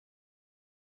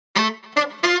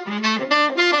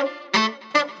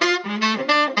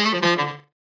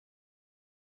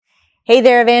Hey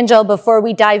there, Evangel. Before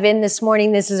we dive in this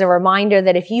morning, this is a reminder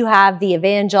that if you have the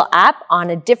Evangel app on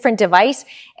a different device,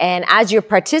 and as you're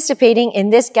participating in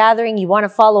this gathering, you want to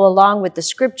follow along with the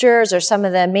scriptures or some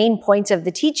of the main points of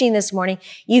the teaching this morning,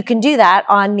 you can do that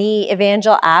on the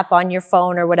Evangel app on your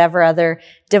phone or whatever other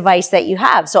device that you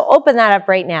have. So open that up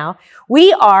right now.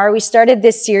 We started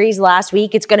this series last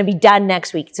week. It's going to be done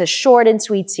next week. It's a short and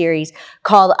sweet series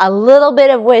called A Little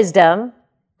Bit of Wisdom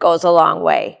Goes a Long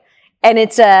Way. And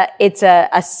it's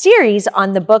a series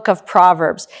on the book of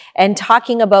Proverbs and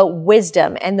talking about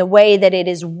wisdom and the way that it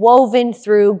is woven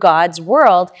through God's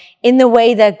world in the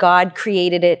way that God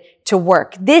created it to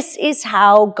work. This is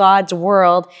how God's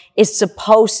world is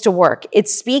supposed to work. It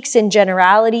speaks in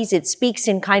generalities. It speaks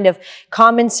in kind of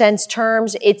common sense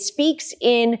terms. It speaks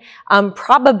in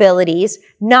probabilities,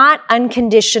 not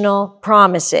unconditional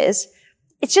promises.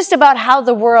 It's just about how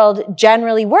the world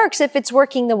generally works if it's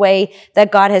working the way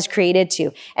that God has created to.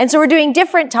 And so we're doing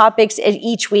different topics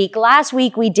each week. Last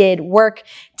week we did work.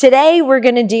 Today we're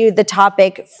going to do the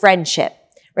topic friendship.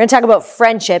 We're going to talk about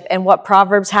friendship and what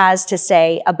Proverbs has to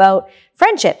say about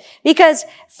friendship. Because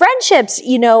friendships,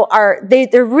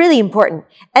 they're really important.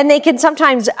 And they can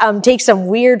sometimes take some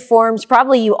weird forms.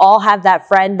 Probably you all have that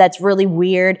friend that's really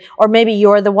weird. Or maybe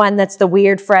you're the one that's the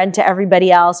weird friend to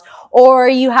everybody else. Or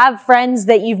you have friends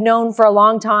that you've known for a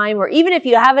long time. Or even if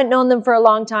you haven't known them for a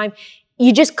long time,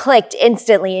 you just clicked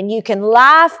instantly and you can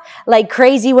laugh like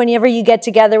crazy whenever you get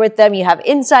together with them. You have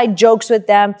inside jokes with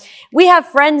them. We have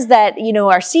friends that,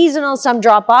 are seasonal. Some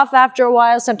drop off after a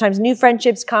while. Sometimes new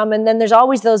friendships come. And then there's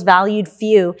always those valued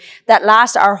few that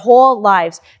last our whole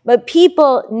lives. But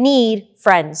people need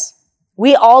friends.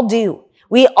 We all do.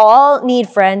 We all need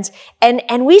friends.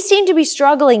 And we seem to be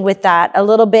struggling with that a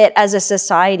little bit as a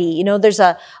society. There's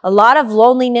a lot of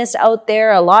loneliness out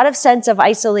there, a lot of sense of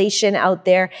isolation out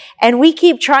there. And we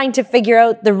keep trying to figure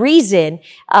out the reason,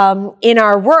 in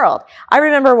our world. I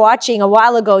remember watching a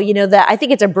while ago, I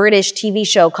think it's a British TV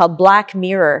show called Black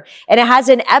Mirror. And it has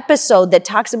an episode that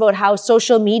talks about how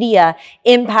social media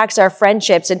impacts our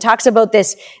friendships and talks about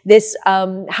this,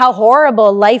 how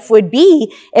horrible life would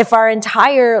be if our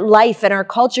entire life and our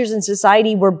cultures and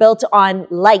society were built on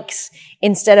likes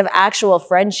instead of actual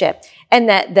friendship. And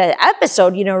that the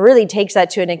episode, really takes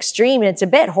that to an extreme, and it's a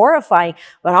bit horrifying.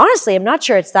 But honestly, I'm not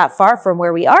sure it's that far from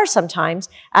where we are sometimes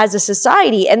as a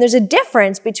society. And there's a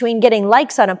difference between getting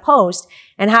likes on a post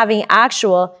and having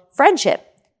actual friendship.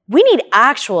 We need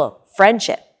actual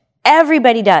friendship.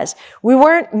 Everybody does. We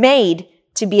weren't made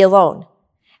to be alone.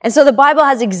 And so the Bible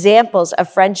has examples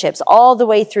of friendships all the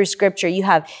way through scripture. You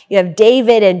have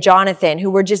David and Jonathan, who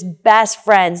were just best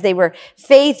friends. They were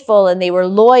faithful and they were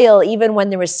loyal even when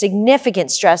there was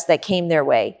significant stress that came their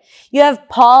way. You have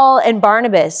Paul and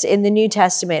Barnabas in the New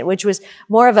Testament, which was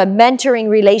more of a mentoring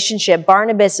relationship.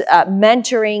 Barnabas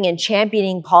mentoring and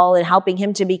championing Paul and helping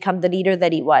him to become the leader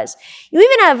that he was. You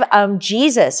even have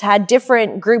Jesus had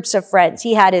different groups of friends.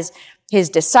 He had his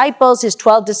disciples, his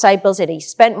 12 disciples, and he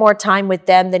spent more time with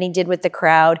them than he did with the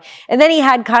crowd. And then he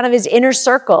had kind of his inner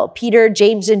circle, Peter,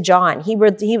 James, and John.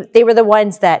 They were the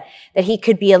ones that he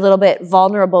could be a little bit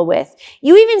vulnerable with.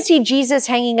 You even see Jesus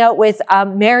hanging out with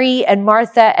Mary and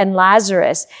Martha and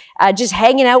Lazarus, just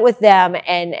hanging out with them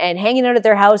and hanging out at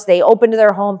their house. They opened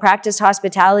their home, practiced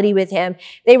hospitality with him.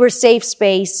 They were safe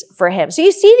space for him. So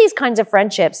you see these kinds of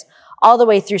friendships all the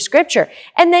way through scripture.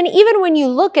 And then even when you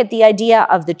look at the idea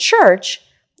of the church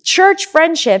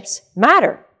friendships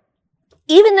matter.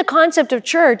 Even the concept of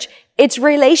church, it's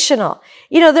relational.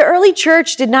 The early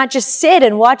church did not just sit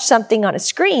and watch something on a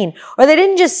screen, or they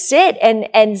didn't just sit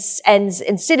and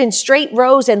sit in straight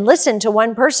rows and listen to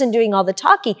one person doing all the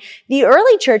talking. The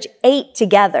early church ate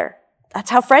together.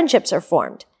 That's how friendships are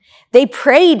formed. They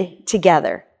prayed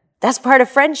together. That's part of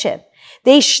friendship.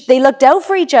 They looked out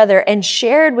for each other and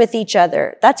shared with each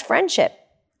other. That's friendship.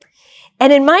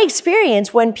 And in my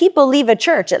experience, when people leave a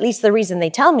church, at least the reason they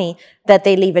tell me that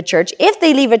they leave a church, if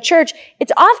they leave a church,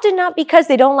 it's often not because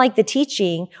they don't like the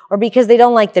teaching or because they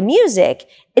don't like the music.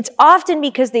 It's often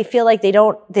because they feel like they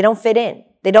don't fit in.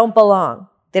 They don't belong.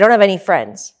 They don't have any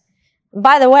friends.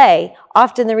 By the way,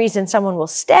 often the reason someone will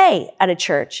stay at a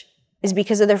church is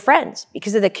because of their friends,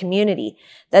 because of the community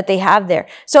that they have there.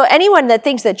 So anyone that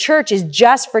thinks that church is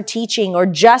just for teaching or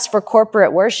just for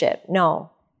corporate worship,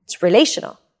 no, it's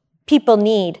relational. People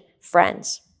need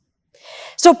friends.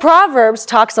 So Proverbs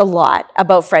talks a lot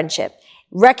about friendship.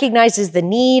 recognizes the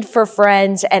need for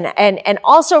friends, and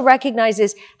also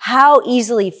recognizes how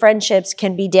easily friendships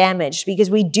can be damaged, because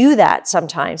we do that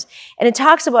sometimes. And it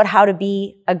talks about how to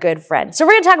be a good friend. So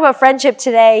we're going to talk about friendship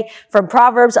today from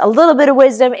Proverbs, a little bit of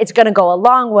wisdom. It's going to go a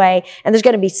long way. And there's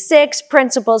going to be 6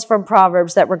 principles from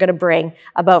Proverbs that we're going to bring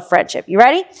about friendship. You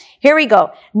ready? Here we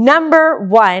go. Number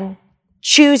 1,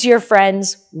 choose your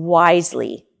friends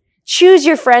wisely. Choose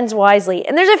your friends wisely.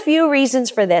 And there's a few reasons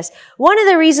for this. One of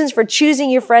the reasons for choosing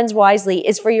your friends wisely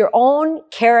is for your own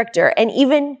character and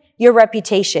even your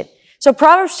reputation. So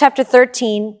Proverbs chapter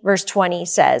 13, verse 20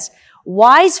 says,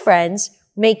 wise friends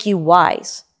make you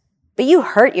wise, but you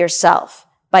hurt yourself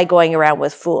by going around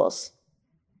with fools.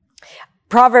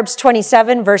 Proverbs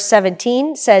 27, verse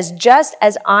 17 says, just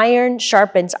as iron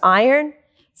sharpens iron,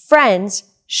 friends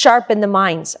sharpen the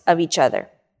minds of each other.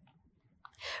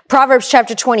 Proverbs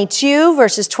chapter 22,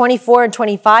 verses 24 and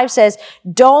 25 says,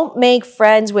 don't make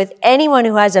friends with anyone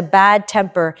who has a bad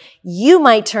temper. You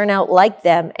might turn out like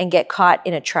them and get caught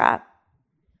in a trap.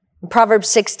 Proverbs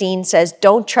 16 says,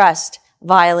 don't trust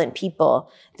violent people.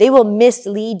 They will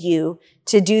mislead you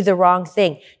to do the wrong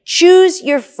thing. Choose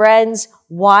your friends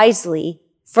wisely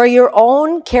for your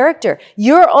own character.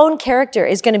 Your own character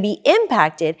is going to be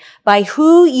impacted by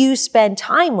who you spend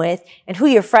time with and who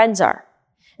your friends are.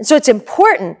 And so it's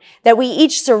important that we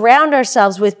each surround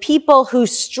ourselves with people who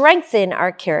strengthen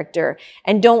our character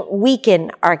and don't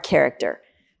weaken our character.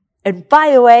 And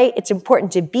by the way, it's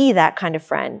important to be that kind of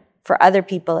friend for other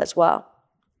people as well.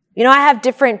 You know, I have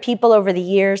different people over the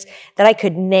years that I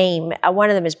could name. One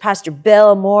of them is Pastor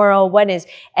Bill Morrow. One is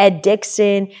Ed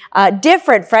Dixon.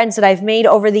 Different friends that I've made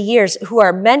over the years who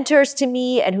are mentors to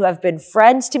me and who have been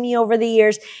friends to me over the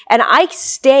years. And I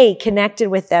stay connected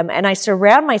with them, and I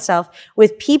surround myself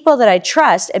with people that I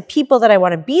trust and people that I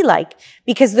want to be like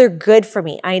because they're good for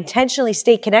me. I intentionally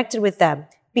stay connected with them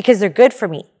because they're good for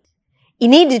me. You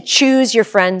need to choose your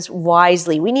friends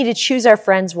wisely. We need to choose our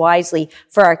friends wisely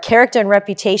for our character and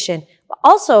reputation, but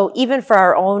also even for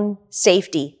our own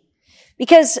safety.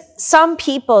 Because there's some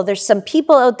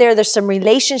people out there, there's some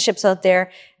relationships out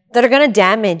there that are going to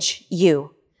damage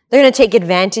you. They're going to take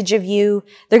advantage of you.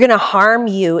 They're going to harm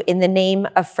you in the name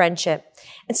of friendship.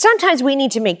 And sometimes we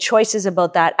need to make choices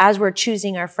about that as we're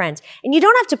choosing our friends. And you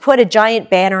don't have to put a giant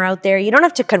banner out there. You don't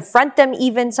have to confront them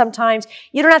even sometimes.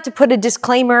 You don't have to put a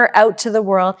disclaimer out to the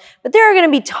world. But there are going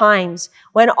to be times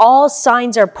when all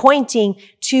signs are pointing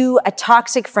to a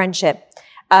toxic friendship,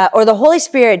 or the Holy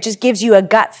Spirit just gives you a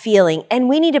gut feeling. And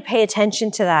we need to pay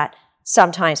attention to that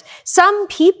sometimes. Some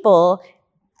people,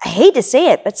 I hate to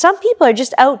say it, but some people are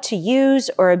just out to use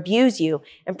or abuse you.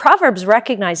 And Proverbs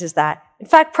recognizes that. In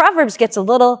fact, Proverbs gets a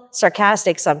little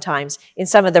sarcastic sometimes in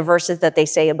some of the verses that they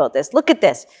say about this. Look at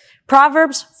this.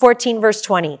 Proverbs 14, verse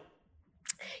 20.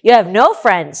 You have no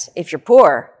friends if you're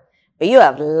poor, but you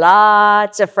have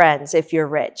lots of friends if you're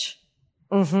rich.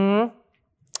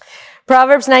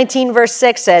 Proverbs 19, verse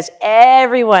 6 says,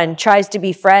 everyone tries to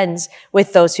be friends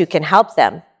with those who can help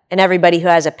them. And everybody who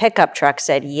has a pickup truck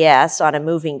said yes on a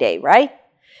moving day, right?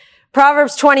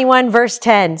 Proverbs 21, verse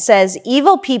 10 says,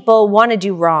 evil people want to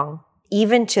do wrong,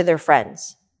 even to their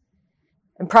friends.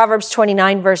 And Proverbs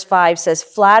 29, verse 5 says,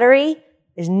 flattery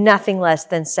is nothing less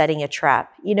than setting a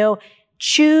trap. You know,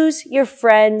 choose your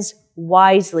friends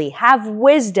wisely. Have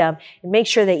wisdom and make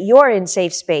sure that you're in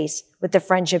safe space with the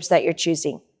friendships that you're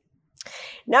choosing.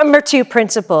 Number 2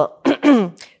 principle,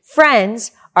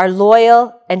 friends are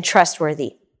loyal and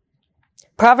trustworthy.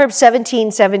 Proverbs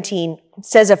 17:17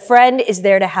 says a friend is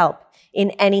there to help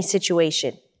in any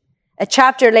situation. A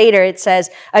chapter later, it says,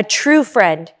 a true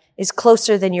friend is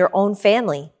closer than your own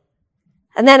family.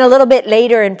 And then a little bit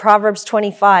later in Proverbs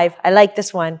 25, I like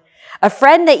this one. A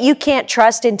friend that you can't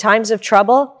trust in times of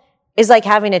trouble is like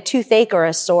having a toothache or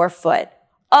a sore foot.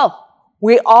 Oh,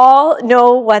 we all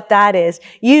know what that is.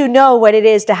 You know what it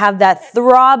is to have that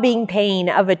throbbing pain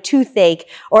of a toothache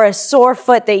or a sore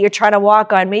foot that you're trying to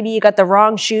walk on. Maybe you got the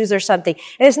wrong shoes or something.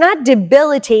 And it's not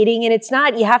debilitating, and it's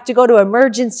not you have to go to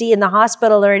emergency in the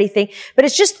hospital or anything, but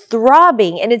it's just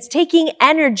throbbing, and it's taking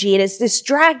energy, and it's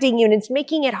distracting you, and it's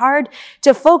making it hard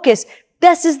to focus.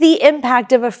 This is the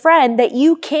impact of a friend that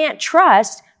you can't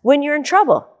trust when you're in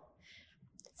trouble.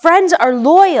 Friends are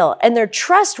loyal and they're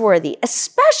trustworthy,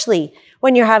 especially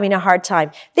when you're having a hard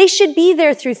time. They should be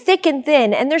there through thick and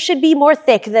thin, and there should be more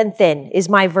thick than thin is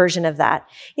my version of that.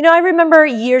 You know, I remember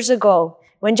years ago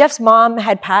when Jeff's mom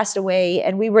had passed away,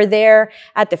 and we were there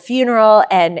at the funeral,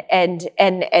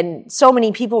 and so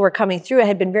many people were coming through. It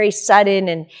had been very sudden,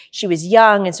 and she was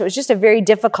young, and so it was just a very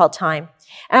difficult time.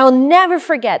 And I'll never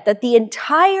forget that the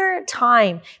entire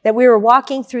time that we were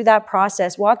walking through that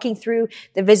process, walking through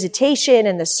the visitation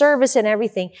and the service and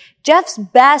everything, Jeff's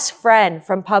best friend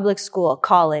from public school,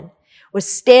 Colin, was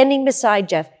standing beside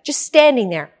Jeff, just standing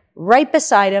there, right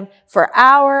beside him for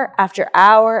hour after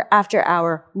hour after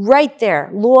hour, right there,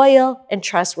 loyal and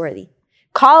trustworthy.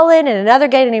 Colin and another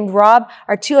guy named Rob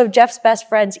are two of Jeff's best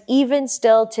friends, even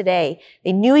still today.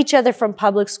 They knew each other from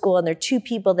public school, and they're two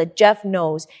people that Jeff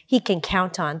knows he can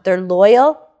count on. They're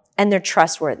loyal and they're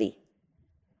trustworthy.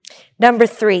 Number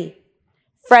 3,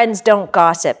 friends don't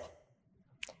gossip.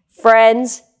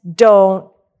 Friends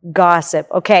don't gossip.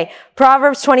 Okay,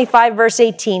 Proverbs 25 verse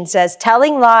 18 says,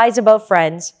 telling lies about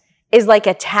friends is like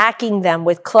attacking them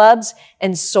with clubs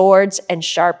and swords and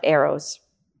sharp arrows.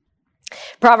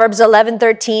 Proverbs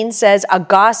 11:13 says, a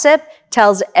gossip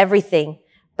tells everything,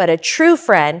 but a true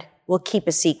friend will keep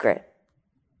a secret.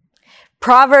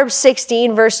 Proverbs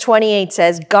 16 verse 28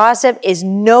 says, gossip is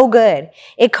no good.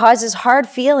 It causes hard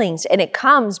feelings and it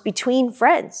comes between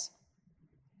friends.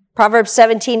 Proverbs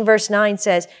 17 verse 9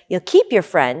 says, you'll keep your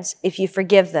friends if you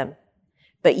forgive them,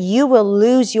 but you will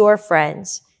lose your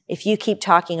friends if you keep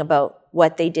talking about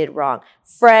what they did wrong.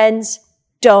 Friends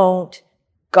don't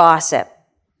gossip.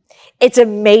 It's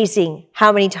amazing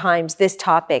how many times this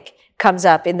topic comes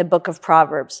up in the book of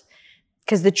Proverbs.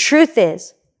 Because the truth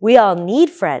is, we all need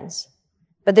friends.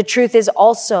 But the truth is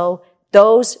also,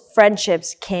 those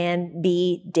friendships can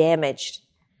be damaged.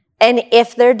 And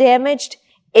if they're damaged,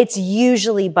 it's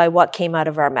usually by what came out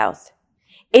of our mouth.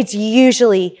 It's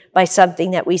usually by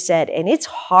something that we said. And it's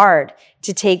hard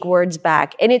to take words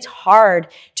back. And it's hard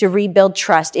to rebuild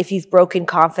trust if you've broken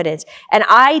confidence. And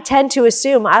I tend to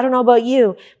assume, I don't know about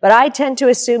you, but I tend to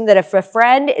assume that if a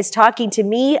friend is talking to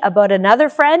me about another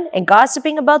friend and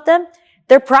gossiping about them,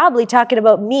 they're probably talking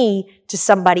about me to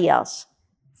somebody else.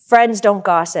 Friends don't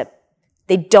gossip.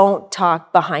 They don't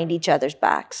talk behind each other's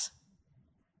backs.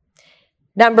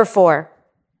 Number 4,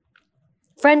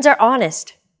 friends are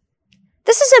honest.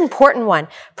 This is an important one.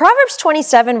 Proverbs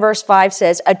 27 verse 5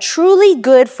 says, a truly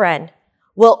good friend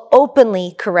will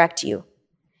openly correct you.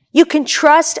 You can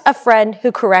trust a friend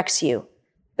who corrects you,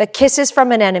 but kisses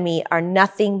from an enemy are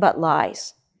nothing but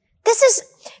lies.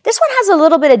 This one has a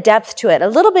little bit of depth to it, a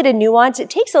little bit of nuance.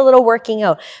 It takes a little working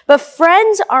out. But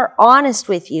friends are honest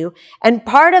with you, and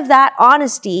part of that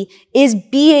honesty is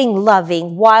being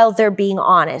loving while they're being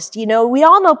honest. You know, we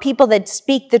all know people that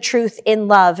speak the truth in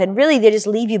love, and really they just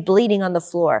leave you bleeding on the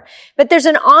floor. But there's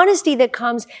an honesty that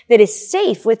comes that is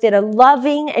safe within a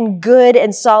loving and good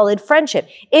and solid friendship.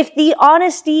 If the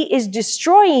honesty is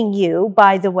destroying you,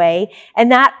 by the way,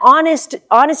 and that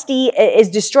honesty is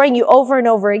destroying you over and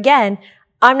over again,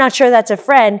 I'm not sure that's a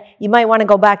friend. You might want to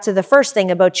go back to the first thing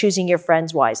about choosing your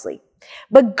friends wisely.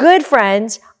 But good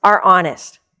friends are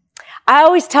honest. I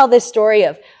always tell this story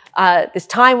of this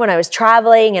time when I was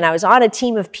traveling and I was on a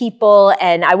team of people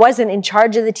and I wasn't in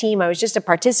charge of the team. I was just a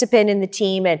participant in the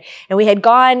team and we had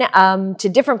gone to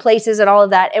different places and all of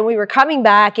that. And we were coming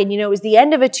back and, you know, it was the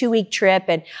end of a 2-week trip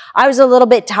and I was a little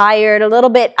bit tired,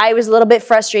 I was a little bit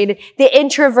frustrated. The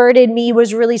introverted me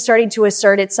was really starting to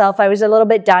assert itself. I was a little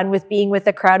bit done with being with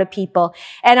a crowd of people.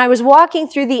 And I was walking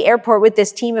through the airport with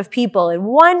this team of people and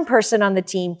one person on the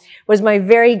team was my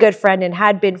very good friend and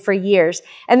had been for years.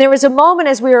 And there was a moment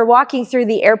as we were walking through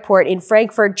the airport in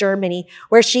Frankfurt, Germany,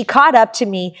 where she caught up to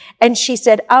me and she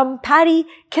said, Patty,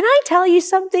 can I tell you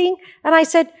something? And I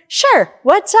said, sure,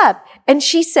 what's up? And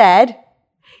she said,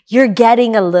 you're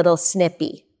getting a little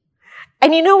snippy.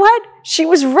 And you know what? She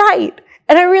was right.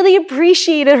 And I really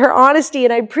appreciated her honesty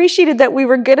and I appreciated that we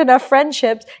were good enough friends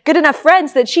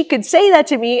that she could say that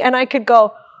to me and I could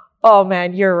go, oh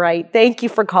man, you're right. Thank you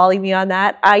for calling me on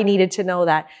that. I needed to know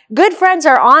that. Good friends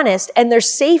are honest and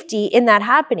there's safety in that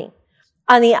happening.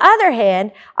 On the other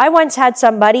hand, I once had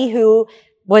somebody who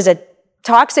was a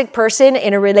toxic person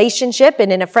in a relationship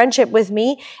and in a friendship with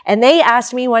me. And they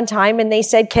asked me one time and they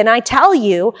said, can I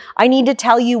need to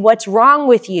tell you what's wrong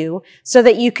with you so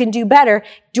that you can do better.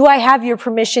 Do I have your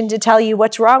permission to tell you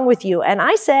what's wrong with you? And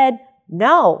I said,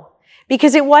 no.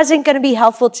 Because it wasn't going to be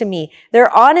helpful to me. Their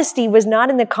honesty was not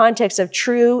in the context of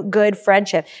true, good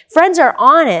friendship. Friends are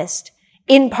honest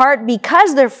in part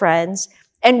because they're friends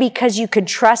and because you can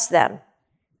trust them.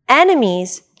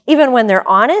 Enemies, even when they're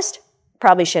honest,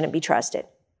 probably shouldn't be trusted.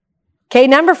 Okay,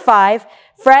 number 5,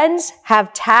 friends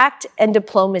have tact and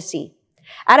diplomacy.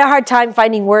 I had a hard time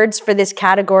finding words for this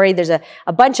category. There's a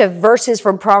bunch of verses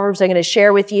from Proverbs I'm going to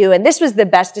share with you. And this was the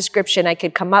best description I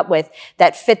could come up with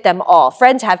that fit them all.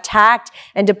 Friends have tact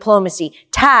and diplomacy.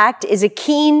 Tact is a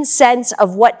keen sense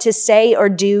of what to say or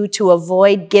do to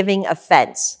avoid giving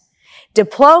offense.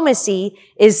 Diplomacy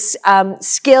is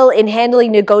skill in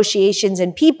handling negotiations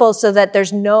and people so that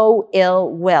there's no ill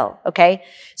will, okay?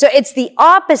 So it's the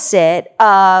opposite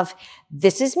of,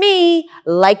 this is me,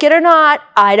 like it or not,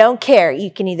 I don't care.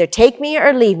 You can either take me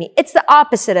or leave me. It's the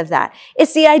opposite of that.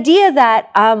 It's the idea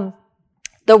that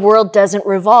the world doesn't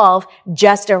revolve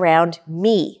just around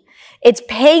me. It's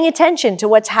paying attention to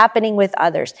what's happening with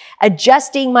others,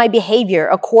 adjusting my behavior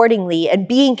accordingly and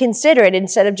being considerate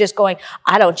instead of just going,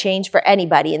 I don't change for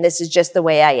anybody and this is just the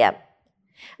way I am.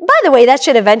 By the way, that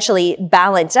should eventually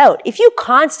balance out. If you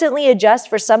constantly adjust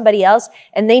for somebody else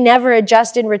and they never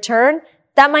adjust in return,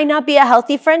 that might not be a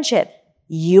healthy friendship.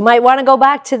 You might want to go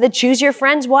back to the choose your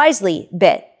friends wisely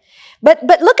bit. But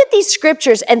look at these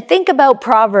scriptures and think about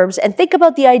Proverbs and think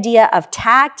about the idea of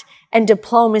tact and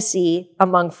diplomacy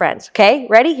among friends. Okay,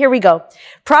 ready? Here we go.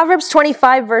 Proverbs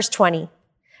 25 verse 20.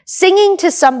 Singing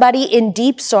to somebody in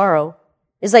deep sorrow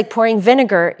is like pouring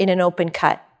vinegar in an open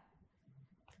cut.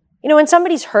 You know, when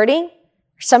somebody's hurting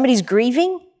or somebody's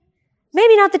grieving,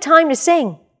 maybe not the time to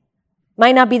sing.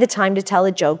 Might not be the time to tell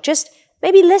a joke. Just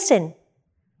maybe listen.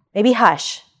 Maybe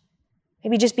hush.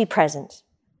 Maybe just be present.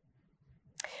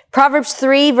 Proverbs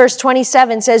 3 verse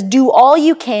 27 says, do all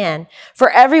you can for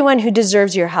everyone who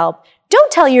deserves your help.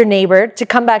 Don't tell your neighbor to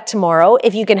come back tomorrow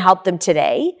if you can help them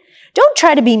today. Don't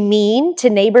try to be mean to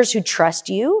neighbors who trust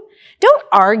you. Don't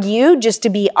argue just to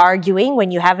be arguing when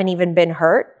you haven't even been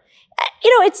hurt.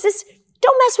 You know, it's this,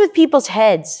 don't mess with people's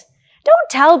heads. Don't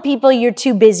tell people you're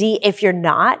too busy if you're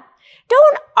not.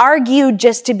 Don't argue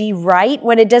just to be right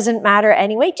when it doesn't matter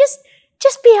anyway.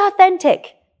 Just be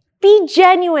authentic. Be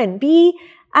genuine. Be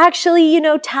actually,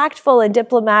 tactful and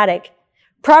diplomatic.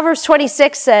 Proverbs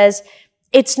 26 says,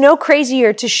 it's no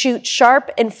crazier to shoot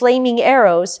sharp and flaming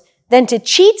arrows than to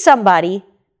cheat somebody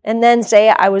and then say,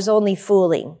 I was only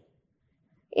fooling.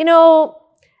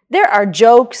 There are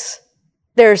jokes.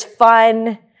 There's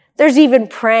fun. There's even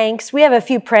pranks. We have a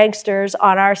few pranksters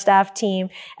on our staff team,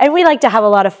 and we like to have a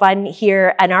lot of fun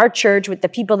here at our church with the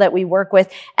people that we work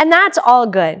with, and that's all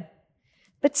good.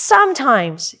 But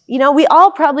sometimes, we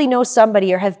all probably know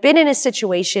somebody or have been in a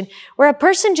situation where a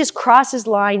person just crosses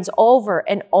lines over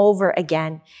and over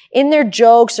again in their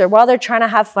jokes or while they're trying to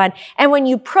have fun. And when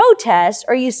you protest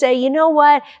or you say, you know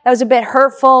what, that was a bit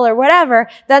hurtful or whatever,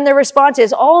 then the response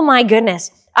is, oh my goodness,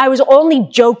 I was only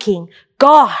joking.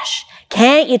 Gosh,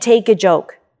 can't you take a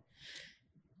joke?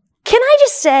 Can I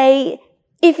just say,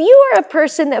 if you are a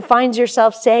person that finds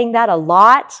yourself saying that a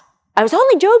lot, I was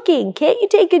only joking, can't you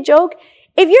take a joke?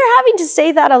 If you're having to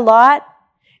say that a lot,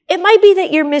 it might be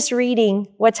that you're misreading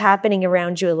what's happening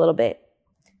around you a little bit.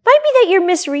 It might be that you're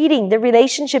misreading the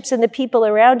relationships and the people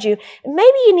around you. And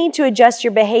maybe you need to adjust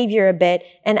your behavior a bit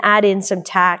and add in some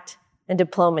tact and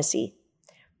diplomacy.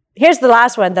 Here's the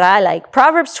last one that I like.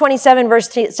 Proverbs 27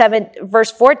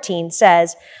 verse 14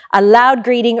 says, a loud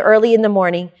greeting early in the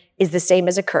morning is the same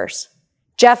as a curse.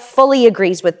 Jeff fully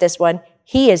agrees with this one.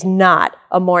 He is not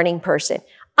a morning person.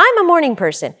 I'm a morning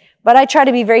person, but I try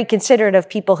to be very considerate of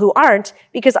people who aren't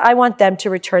because I want them to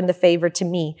return the favor to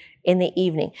me in the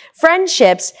evening.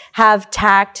 Friendships have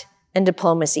tact and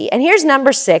diplomacy. And here's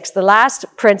number 6, the last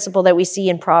principle that we see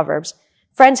in Proverbs.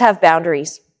 Friends have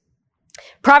boundaries.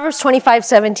 Proverbs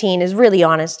 25:17 is really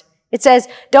honest. It says,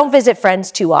 don't visit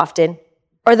friends too often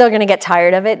or they're going to get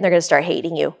tired of it and they're going to start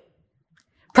hating you.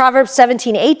 Proverbs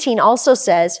 17:18 also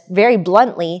says, very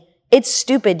bluntly, it's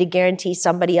stupid to guarantee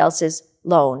somebody else's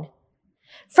loan.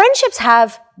 Friendships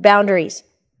have boundaries.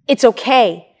 It's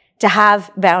okay to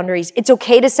have boundaries. It's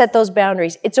okay to set those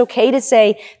boundaries. It's okay to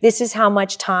say, this is how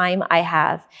much time I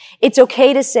have. It's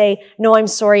okay to say, no, I'm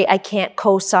sorry, I can't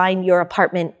co-sign your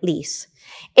apartment lease.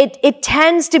 It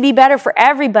tends to be better for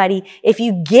everybody if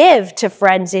you give to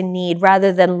friends in need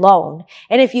rather than loan.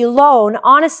 And if you loan,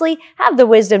 honestly, have the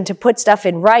wisdom to put stuff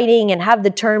in writing and have the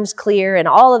terms clear and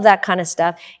all of that kind of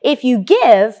stuff. If you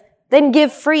give, then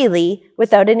give freely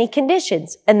without any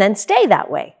conditions and then stay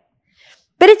that way.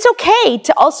 But it's okay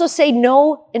to also say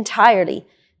no entirely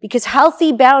because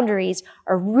healthy boundaries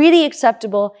are really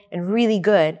acceptable and really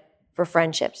good for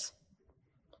friendships.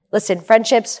 Listen,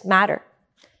 friendships matter.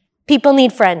 People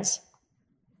need friends.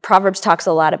 Proverbs talks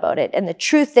a lot about it. And the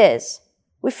truth is,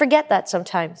 we forget that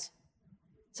sometimes.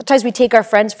 Sometimes we take our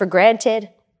friends for granted.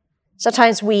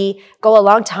 Sometimes we go a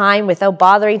long time without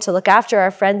bothering to look after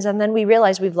our friends, and then we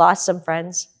realize we've lost some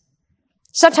friends.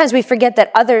 Sometimes we forget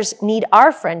that others need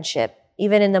our friendship,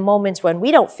 even in the moments when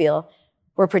we don't feel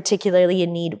we're particularly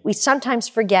in need. We sometimes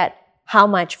forget how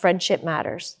much friendship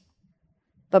matters.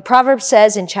 But Proverbs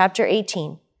says in chapter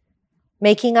 18,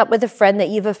 making up with a friend that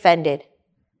you've offended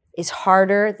is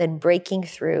harder than breaking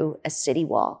through a city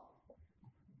wall.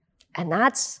 And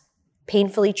that's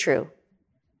painfully true.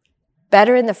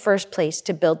 Better in the first place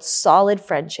to build solid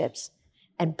friendships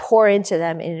and pour into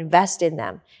them and invest in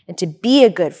them and to be a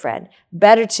good friend.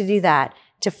 Better to do that,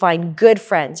 to find good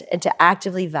friends and to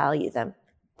actively value them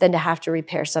than to have to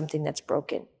repair something that's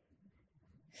broken.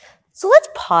 So let's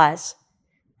pause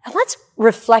and let's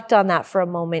reflect on that for a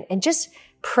moment and just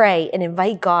pray and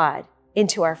invite God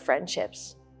into our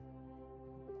friendships.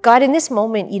 God, in this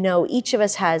moment, each of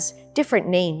us has different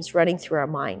names running through our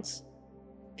minds.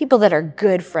 People that are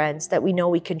good friends that we know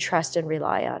we can trust and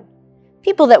rely on.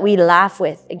 People that we laugh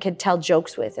with and can tell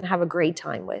jokes with and have a great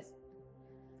time with.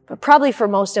 But probably for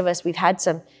most of us, we've had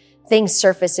some things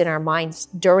surface in our minds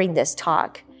during this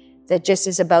talk that just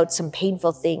is about some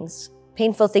painful things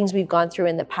we've gone through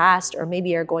in the past or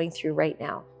maybe are going through right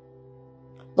now.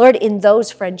 Lord, in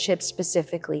those friendships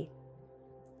specifically,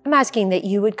 I'm asking that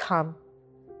you would come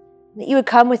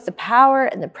with the power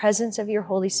and the presence of your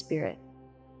Holy Spirit.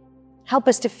 Help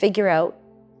us to figure out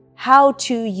how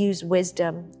to use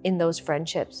wisdom in those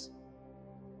friendships.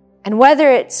 And whether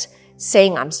it's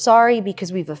saying, I'm sorry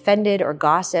because we've offended or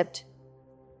gossiped,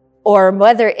 or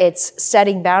whether it's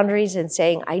setting boundaries and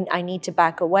saying, I need to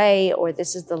back away, or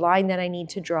this is the line that I need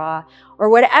to draw, or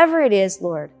whatever it is,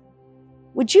 Lord,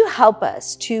 would you help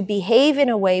us to behave in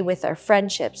a way with our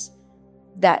friendships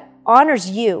that honors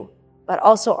you, but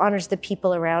also honors the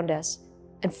people around us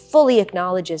and fully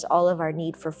acknowledges all of our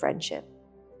need for friendship.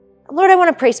 Lord, I want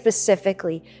to pray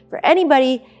specifically for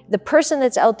anybody, the person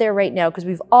that's out there right now, because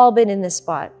we've all been in this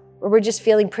spot where we're just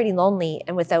feeling pretty lonely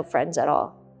and without friends at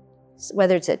all. So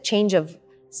whether it's a change of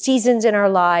seasons in our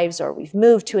lives or we've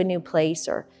moved to a new place,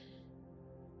 or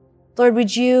Lord,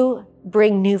 would you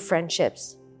bring new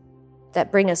friendships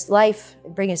that bring us life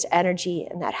and bring us energy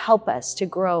and that help us to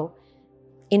grow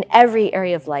in every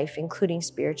area of life, including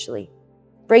spiritually.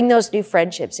 Bring those new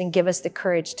friendships and give us the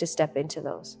courage to step into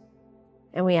those.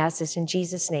 And we ask this in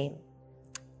Jesus' name.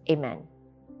 Amen.